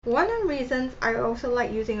One of the reasons I also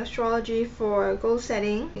like using astrology for goal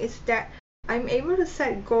setting is that I'm able to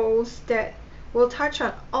set goals that will touch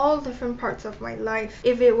on all different parts of my life.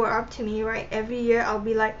 If it were up to me, right, every year I'll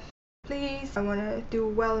be like, please, I want to do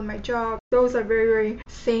well in my job. Those are very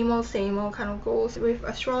same old kind of goals. With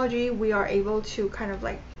astrology, we are able to kind of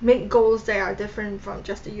like make goals that are different from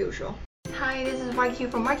just the usual. Hi, this is YQ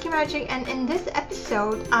from YQ Magic, and in this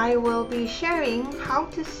episode, I will be sharing how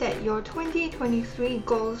to set your 2023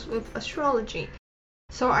 goals with astrology.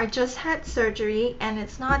 So I just had surgery and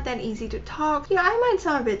it's not that easy to talk. Yeah, I might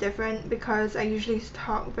sound a bit different because I usually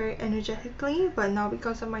talk very energetically, but now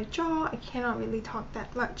because of my jaw, I cannot really talk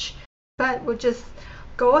that much. But we'll just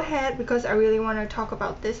go ahead because I really want to talk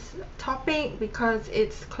about this topic because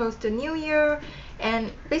it's close to New Year,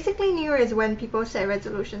 and basically New Year is when people set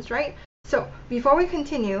resolutions, right? So before we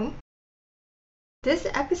continue, this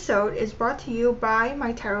episode is brought to you by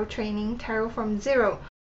my tarot training, Tarot from Zero.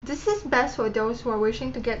 This is best for those who are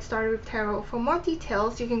wishing to get started with tarot. For more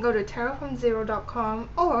details, you can go to tarotfromzero.com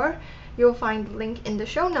or you'll find the link in the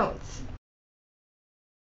show notes.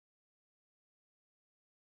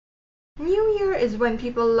 New Year is when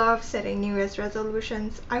people love setting New Year's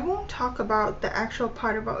resolutions. I won't talk about the actual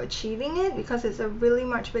part about achieving it because it's a really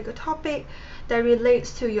much bigger topic that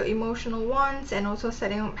relates to your emotional ones and also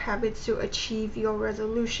setting up habits to achieve your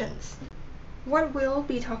resolutions. What we'll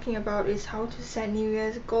be talking about is how to set New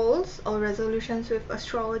Year's goals or resolutions with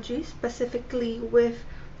astrology, specifically with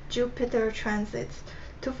Jupiter transits.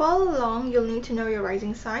 To follow along, you'll need to know your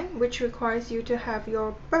rising sign, which requires you to have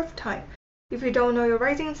your birth time. If you don't know your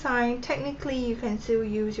rising sign, technically you can still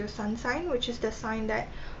use your sun sign, which is the sign that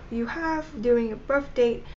you have during your birth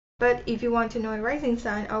date. But if you want to know your rising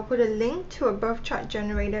sign, I'll put a link to a birth chart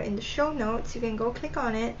generator in the show notes. You can go click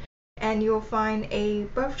on it and you'll find a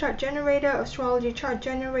birth chart generator, astrology chart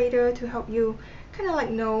generator to help you kind of like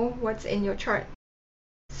know what's in your chart.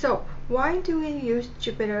 So why do we use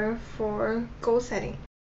Jupiter for goal setting?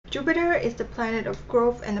 Jupiter is the planet of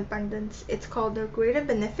growth and abundance. It's called the greater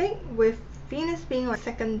benefic, with Venus being like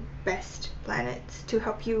second best planet to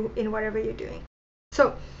help you in whatever you're doing.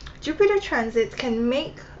 So Jupiter transits can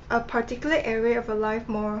make a particular area of your life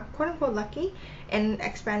more quote-unquote lucky and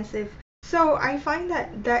expansive. So I find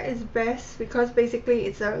that is best because basically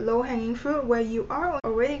it's a low-hanging fruit where you are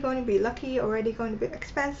already going to be lucky, already going to be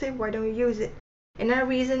expansive. Why don't you use it? Another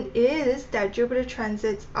reason is that Jupiter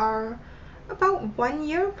transits are about 1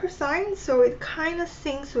 year per sign, so it kind of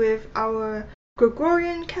syncs with our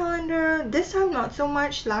Gregorian calendar. This time not so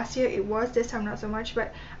much. Last year it was, this time not so much,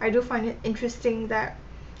 but I do find it interesting that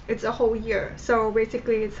it's a whole year. So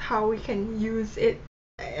basically it's how we can use it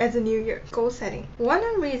as a new year. Goal setting. One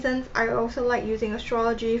of the reasons I also like using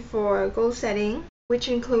astrology for goal setting, which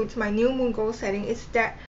includes my new moon goal setting, is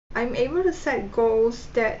that I'm able to set goals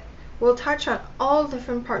that will touch on all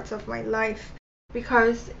different parts of my life.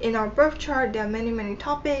 Because in our birth chart there are many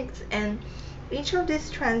topics, and each of these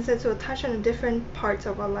transits will touch on the different parts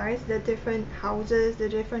of our lives, the different houses, the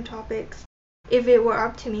different topics. If it were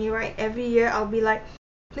up to me, right, every year I'll be like,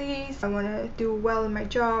 please, I want to do well in my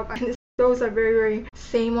job. Those are very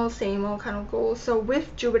same old kind of goals. So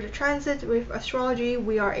with Jupiter transit, with astrology,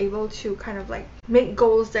 we are able to kind of like make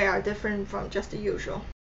goals that are different from just the usual.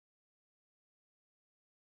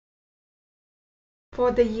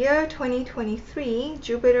 For the year 2023,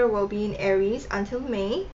 Jupiter will be in Aries until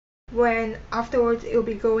May, when afterwards it will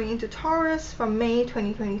be going into Taurus from May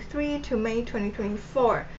 2023 to May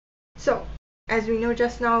 2024. So, as we know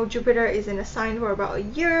just now, Jupiter is in a sign for about a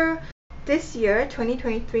year. This year,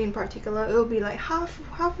 2023 in particular, it will be like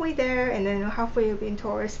halfway there, and then halfway it will be in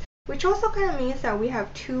Taurus, which also kind of means that we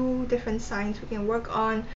have two different signs we can work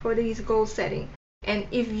on for these goal setting. And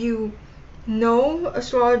if you know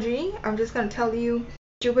astrology, I'm just going to tell you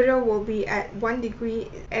Jupiter will be at 1 degree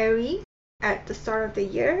Aries at the start of the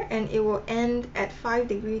year, and it will end at 5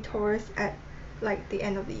 degree Taurus at like the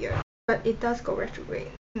end of the year. But it does go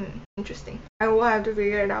retrograde. Interesting. I will have to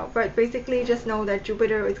figure it out, but basically just know that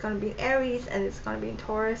Jupiter is going to be in Aries and it's going to be in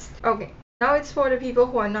Taurus. Okay, now it's for the people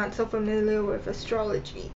who are not so familiar with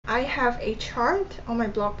astrology. I have a chart on my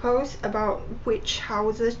blog post about which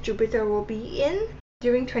houses Jupiter will be in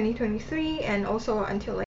during 2023 and also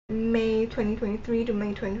until like May 2023 to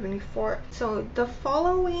May 2024. So the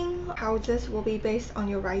following houses will be based on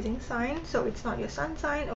your rising sign, so it's not your sun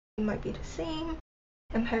sign, or it might be the same.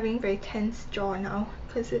 I'm having very tense jaw now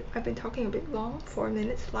because I've been talking a bit long, 4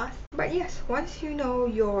 minutes plus. But yes, once you know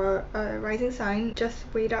your rising sign, just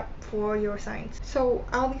wait up for your signs. So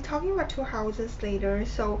I'll be talking about 2 houses later.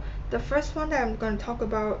 So the first one that I'm going to talk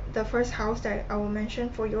about, the first house that I will mention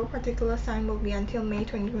for your particular sign will be until May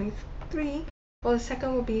 2023. while the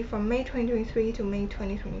second will be from May 2023 to May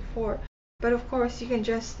 2024. But of course, you can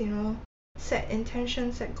just, set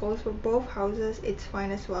intentions, set goals for both houses. It's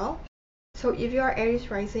fine as well. So if you are Aries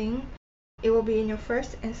rising, it will be in your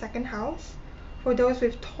first and second house. For those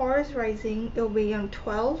with Taurus rising, it will be on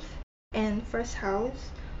 12th and first house.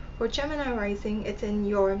 For Gemini rising, it's in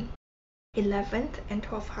your 11th and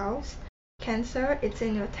 12th house. Cancer, it's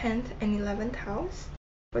in your 10th and 11th house.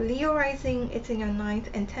 For Leo rising, it's in your 9th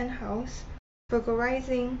and 10th house. Virgo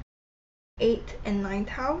rising, 8th and 9th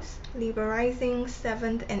house. Libra rising,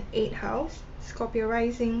 7th and 8th house. Scorpio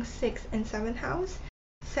rising, 6th and 7th house.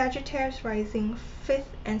 Sagittarius rising, 5th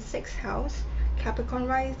and 6th house. Capricorn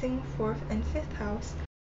rising, 4th and 5th house.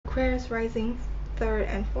 Aquarius rising, 3rd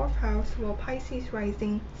and 4th house, while Pisces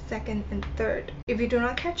rising 2nd and 3rd. If you do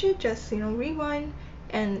not catch it, just rewind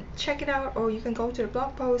and check it out, or you can go to the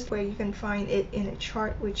blog post where you can find it in a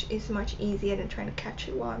chart, which is much easier than trying to catch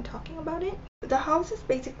it while I'm talking about it. The houses,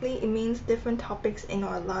 basically, it means different topics in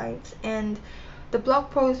our lives, and the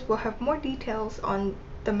blog post will have more details on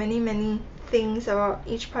the many things about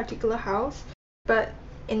each particular house. But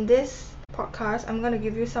in this podcast, I'm going to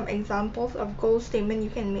give you some examples of goal statement you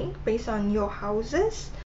can make based on your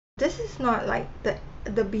houses. This is not like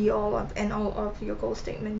the be all of and all of your goal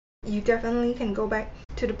statement. You definitely can go back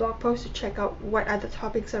to the blog post to check out what other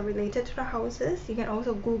topics are related to the houses. You can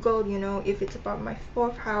also Google, if it's about my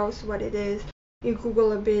 4th house, what it is. You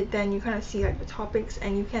Google a bit, then you kind of see like the topics,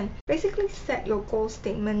 and you can basically set your goal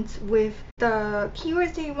statements with the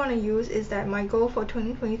keywords that you want to use. Is that my goal for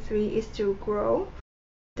 2023 is to grow,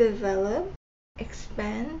 develop,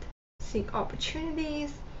 expand, seek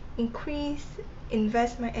opportunities, increase,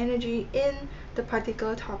 invest my energy in the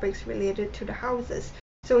particular topics related to the houses.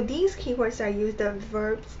 So these keywords I use, the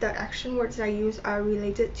verbs, the action words I use are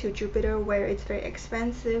related to Jupiter, where it's very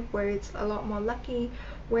expansive, where it's a lot more lucky,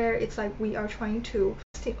 where it's like we are trying to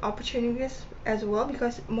seek opportunities as well,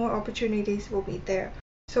 because more opportunities will be there.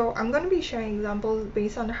 So I'm going to be sharing examples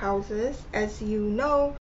based on the houses. As you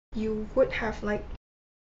know, you would have like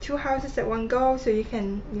 2 houses at one go, so you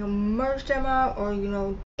can merge them up, or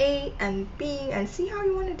A and B, and see how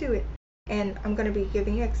you want to do it. And I'm going to be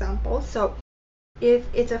giving you examples. So if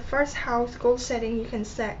it's a first house goal setting, you can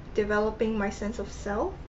set developing my sense of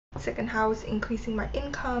self. Second house, increasing my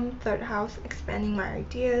income. Third house, expanding my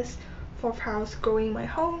ideas. Fourth house, growing my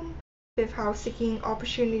home. Fifth house, seeking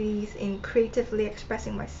opportunities in creatively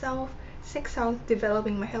expressing myself. Sixth house,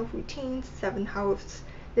 developing my health routines. Seventh house,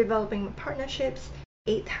 developing my partnerships.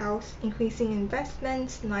 8th house, increasing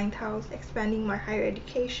investments. 9th house, expanding my higher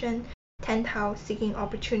education. 10th house, seeking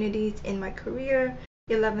opportunities in my career.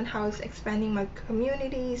 11th house, expanding my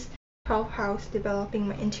communities. 12th house, developing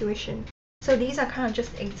my intuition. So these are kind of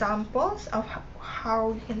just examples of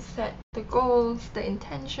how you can set the goals, the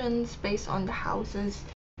intentions based on the houses,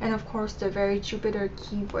 and of course the very Jupiter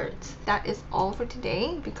keywords. That is all for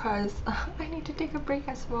today, because I need to take a break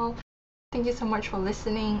as well. Thank you so much for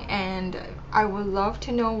listening, and I would love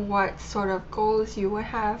to know what sort of goals you would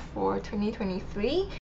have for 2023.